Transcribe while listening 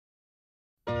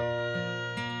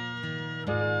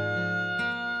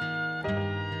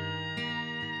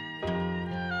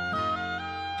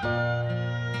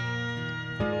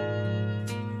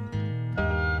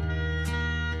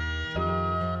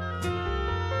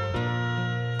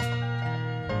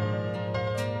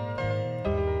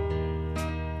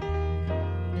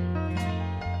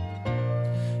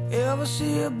ever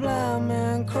see a blind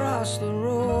man cross the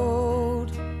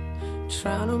road,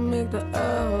 trying to make the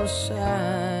other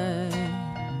side?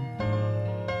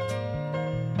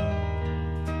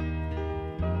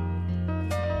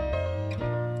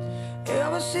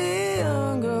 Ever see a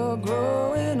young girl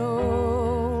growing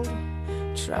old,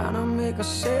 trying to make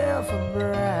herself a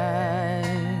bride?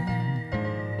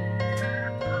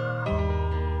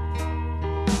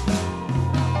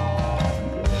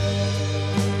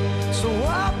 So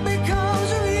what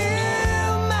becomes of you,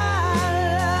 my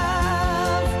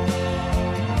love,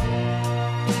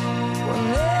 when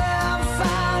they have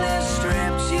finally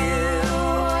stripped you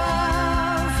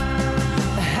of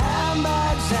the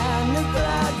handbags and the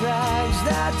gladrags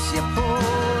that your poor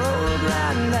old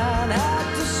granddad had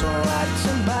to sweat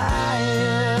to buy you?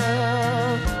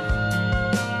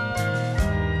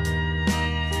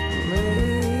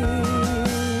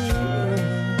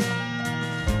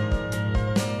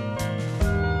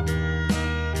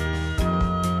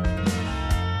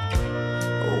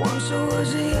 Once I was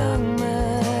a young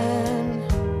man,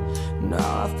 and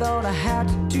all I thought I had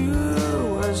to do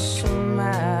was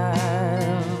smile.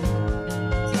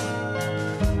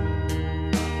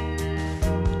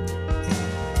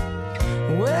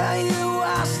 Well, you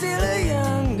are still a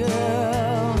young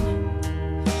girl,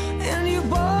 and you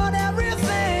bought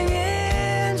everything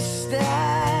in style.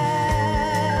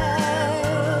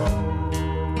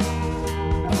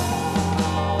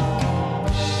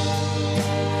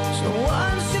 So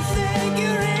once you think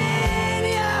you're in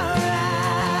your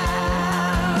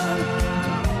round,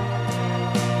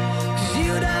 'cause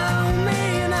you don't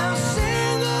mean a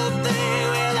single thing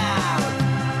without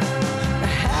the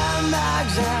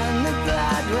handbags and the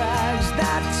gladrags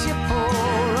that your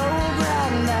poor old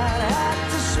granddad had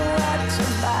to sweat to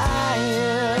buy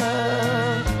you.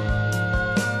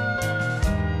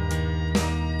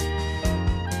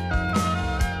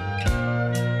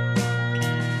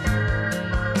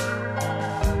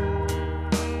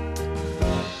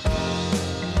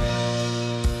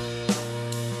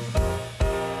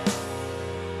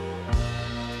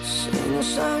 Sing a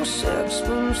song,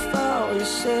 six-pence for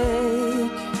your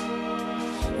sake,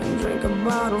 and drink a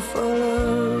bottle full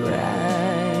of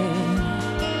rye.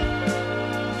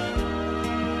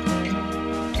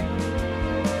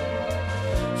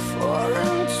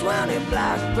 420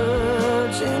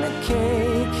 blackbirds in a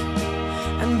cake,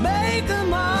 and bake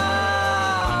them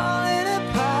all in a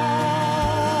pie.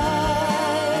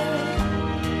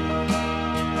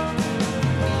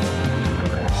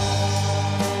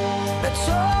 They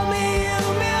told me you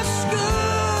missed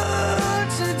school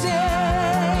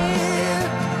today,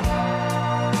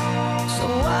 so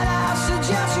what I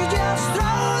suggest you just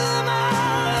throw them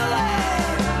all away.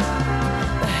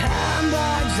 The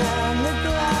handbags and the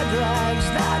gladrags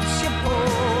that your poor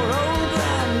old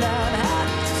granddad had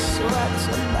to sweat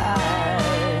to buy.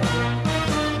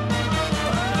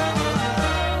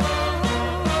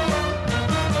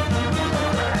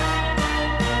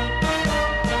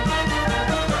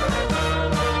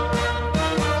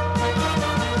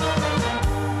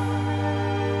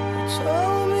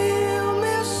 Told me you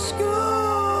missed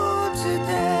school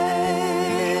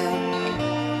today,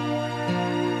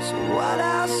 so what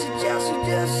I suggest you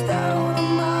just throw